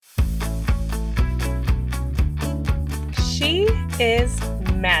She is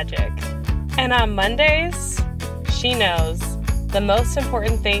magic. And on Mondays, she knows the most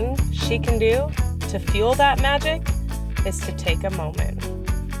important thing she can do to fuel that magic is to take a moment,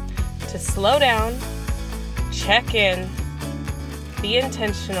 to slow down, check in, be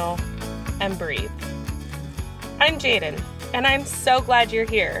intentional, and breathe. I'm Jaden, and I'm so glad you're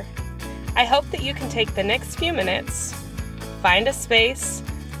here. I hope that you can take the next few minutes, find a space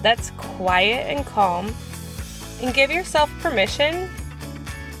that's quiet and calm, and give yourself permission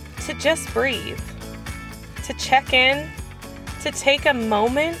to just breathe, to check in, to take a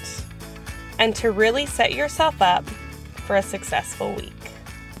moment, and to really set yourself up for a successful week.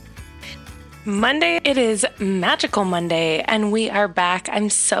 Monday, it is Magical Monday, and we are back.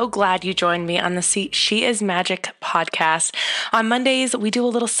 I'm so glad you joined me on the She is Magic podcast. On Mondays, we do a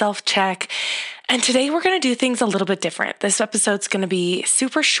little self-check, and today we're going to do things a little bit different. This episode's going to be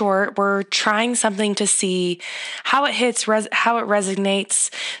super short. We're trying something to see how it hits, how it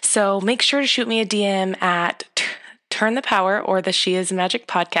resonates. So make sure to shoot me a DM at Turn the Power or the She is Magic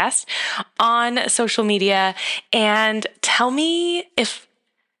podcast on social media and tell me if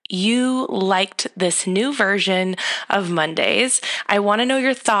you liked this new version of Mondays. I want to know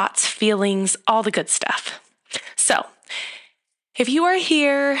your thoughts, feelings, all the good stuff. So, if you are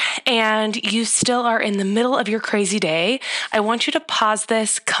here and you still are in the middle of your crazy day, I want you to pause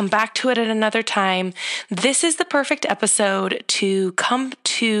this, come back to it at another time. This is the perfect episode to come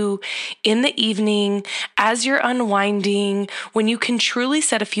to in the evening as you're unwinding, when you can truly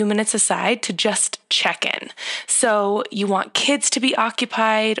set a few minutes aside to just check in. So you want kids to be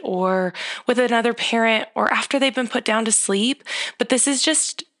occupied or with another parent or after they've been put down to sleep, but this is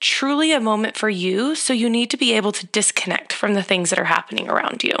just truly a moment for you, so you need to be able to disconnect from the things that are happening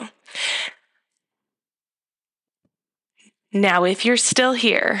around you. Now, if you're still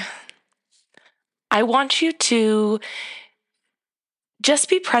here, I want you to just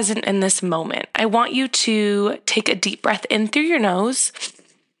be present in this moment. I want you to take a deep breath in through your nose,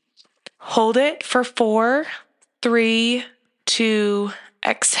 hold it for 4, 3, 2,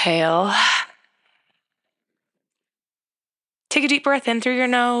 exhale. Take a deep breath in through your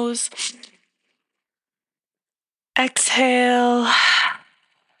nose. Exhale.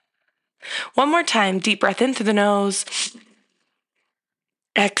 One more time, deep breath in through the nose.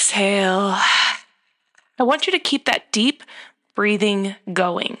 Exhale. I want you to keep that deep breathing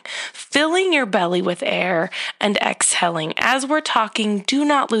going, filling your belly with air and exhaling. As we're talking, do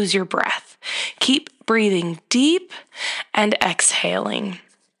not lose your breath. Keep breathing deep and exhaling.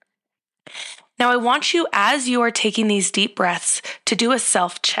 Now, I want you, as you are taking these deep breaths, to do a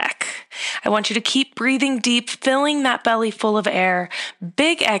self-check. I want you to keep breathing deep, filling that belly full of air,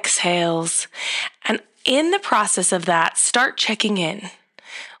 big exhales. And in the process of that, start checking in.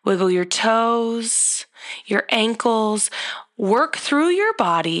 Wiggle your toes, your ankles, work through your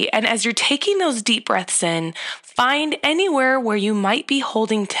body. And as you're taking those deep breaths in, find anywhere where you might be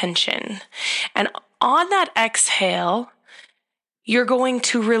holding tension. And on that exhale, you're going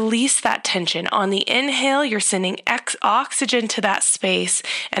to release that tension. On the inhale, you're sending oxygen to that space.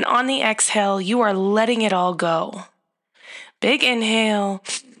 And on the exhale, you are letting it all go. Big inhale,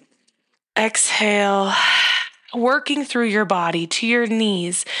 exhale, working through your body to your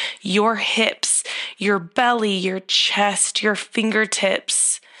knees, your hips, your belly, your chest, your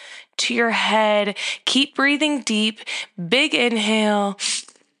fingertips, to your head. Keep breathing deep. Big inhale,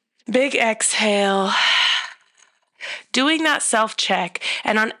 big exhale. Doing that self-check,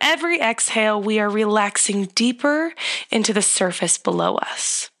 and on every exhale, we are relaxing deeper into the surface below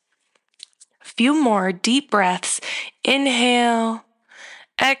us. A few more deep breaths. Inhale,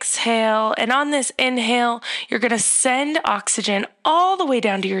 exhale, and on this inhale, you're going to send oxygen all the way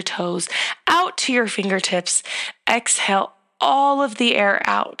down to your toes, out to your fingertips. Exhale all of the air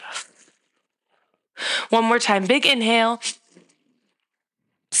out. One more time, big inhale.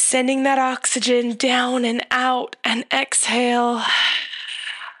 Sending that oxygen down and out, and exhale.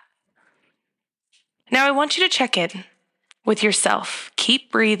 Now I want you to check in with yourself. Keep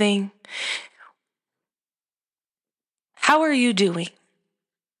breathing. How are you doing?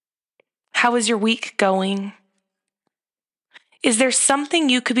 How is your week going? Is there something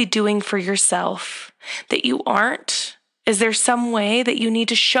you could be doing for yourself that you aren't? Is there some way that you need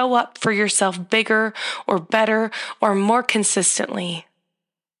to show up for yourself bigger or better or more consistently?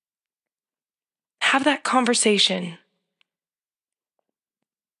 Have that conversation.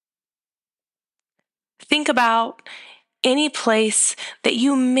 Think about any place that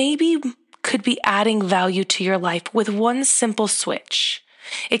you maybe could be adding value to your life with one simple switch.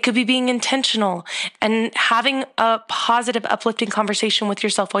 It could be being intentional and having a positive, uplifting conversation with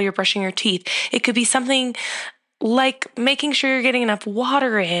yourself while you're brushing your teeth. It could be something like making sure you're getting enough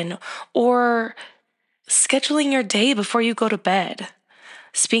water in, or scheduling your day before you go to bed,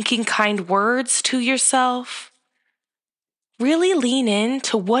 speaking kind words to yourself. Really lean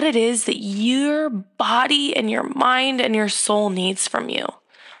into what it is that your body and your mind and your soul needs from you.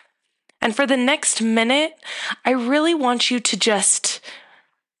 And for the next minute, I really want you to just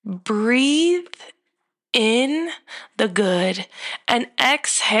breathe in the good and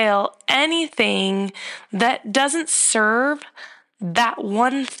exhale anything that doesn't serve that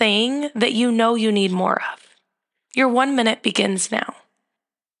one thing that you know you need more of. Your 1 minute begins now.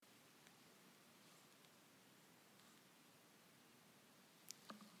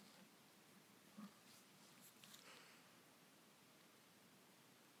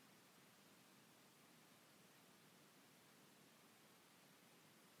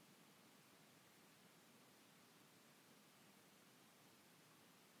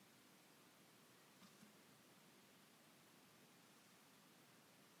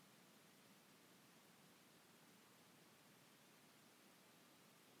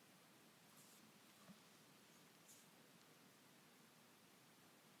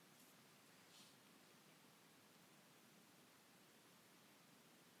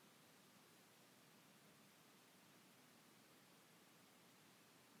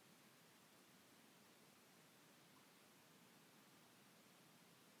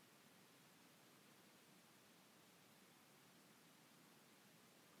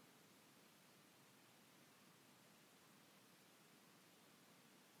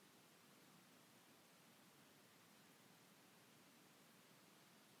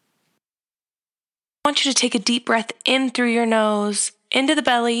 I want you to take a deep breath in through your nose, into the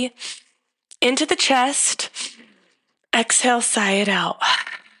belly, into the chest. Exhale, sigh it out.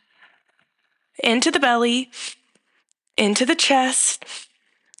 Into the belly, into the chest.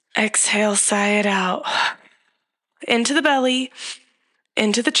 Exhale, sigh it out. Into the belly,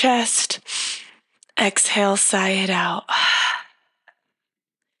 into the chest. Exhale, sigh it out.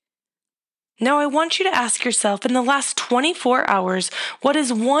 Now I want you to ask yourself, in the last 24 hours, what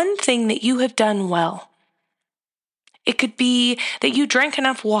is one thing that you have done well? It could be that you drank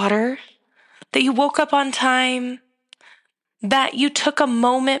enough water, that you woke up on time, that you took a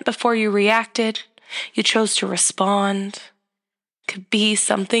moment before you reacted, you chose to respond. It could be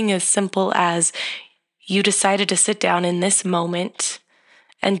something as simple as you decided to sit down in this moment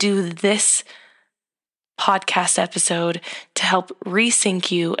and do this podcast episode to help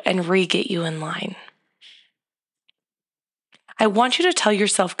resync you and re-get you in line. I want you to tell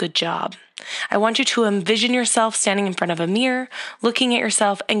yourself good job. I want you to envision yourself standing in front of a mirror, looking at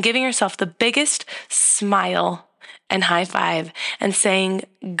yourself and giving yourself the biggest smile and high five and saying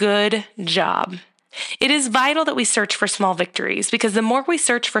good job. It is vital that we search for small victories, because the more we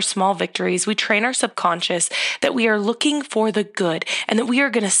search for small victories, we train our subconscious that we are looking for the good and that we are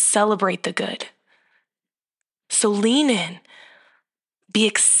going to celebrate the good. So lean in, be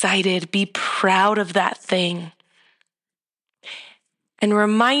excited, be proud of that thing. And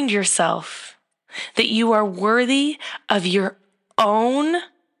remind yourself that you are worthy of your own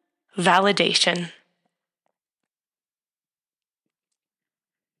validation.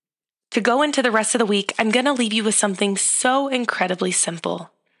 To go into the rest of the week, I'm going to leave you with something so incredibly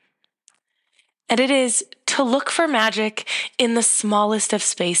simple. And it is to look for magic in the smallest of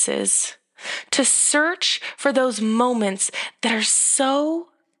spaces. To search for those moments that are so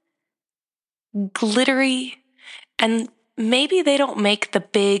glittery, and maybe they don't make the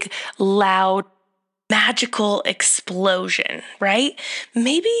big, loud, magical explosion, right?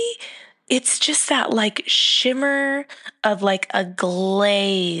 Maybe it's just that like shimmer of like a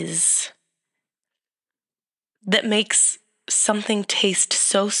glaze that makes something taste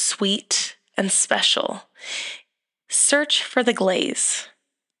so sweet and special. Search for the glaze.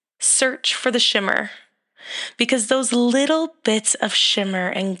 Search for the shimmer. Because those little bits of shimmer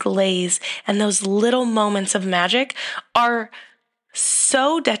and glaze and those little moments of magic are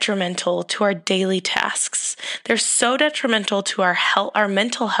so detrimental to our daily tasks. They're so detrimental to our health, our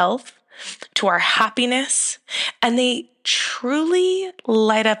mental health, to our happiness, and they truly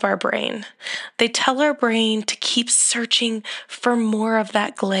light up our brain. They tell our brain to keep searching for more of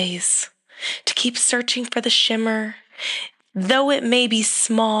that glaze, to keep searching for the shimmer. Though it may be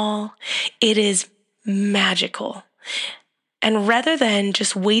small, it is magical. And rather than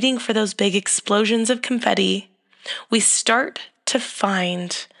just waiting for those big explosions of confetti, we start to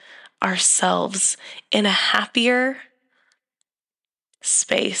find ourselves in a happier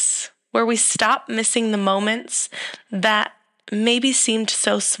space where we stop missing the moments that maybe seemed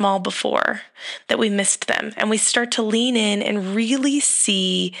so small before that we missed them. And we start to lean in and really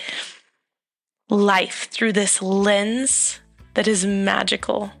see life through this lens that is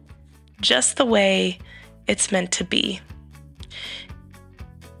magical, just the way it's meant to be.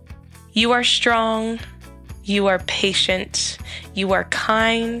 You are strong. You are patient. You are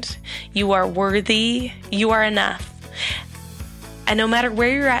kind. You are worthy. You are enough. And no matter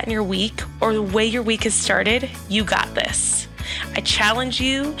where you're at in your week or the way your week has started, you got this. I challenge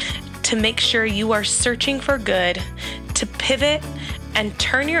you to make sure you are searching for good, to pivot and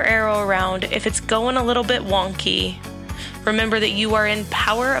turn your arrow around if it's going a little bit wonky. Remember that you are in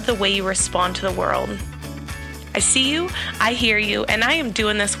power of the way you respond to the world. I see you, I hear you, and I am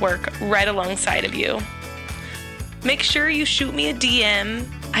doing this work right alongside of you. Make sure you shoot me a DM.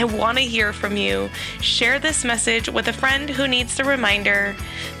 I want to hear from you. Share this message with a friend who needs the reminder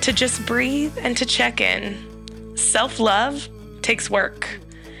to just breathe and to check in. Self-love takes work,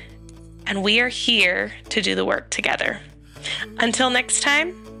 and we are here to do the work together. Until next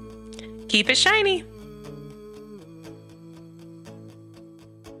time, keep it shiny.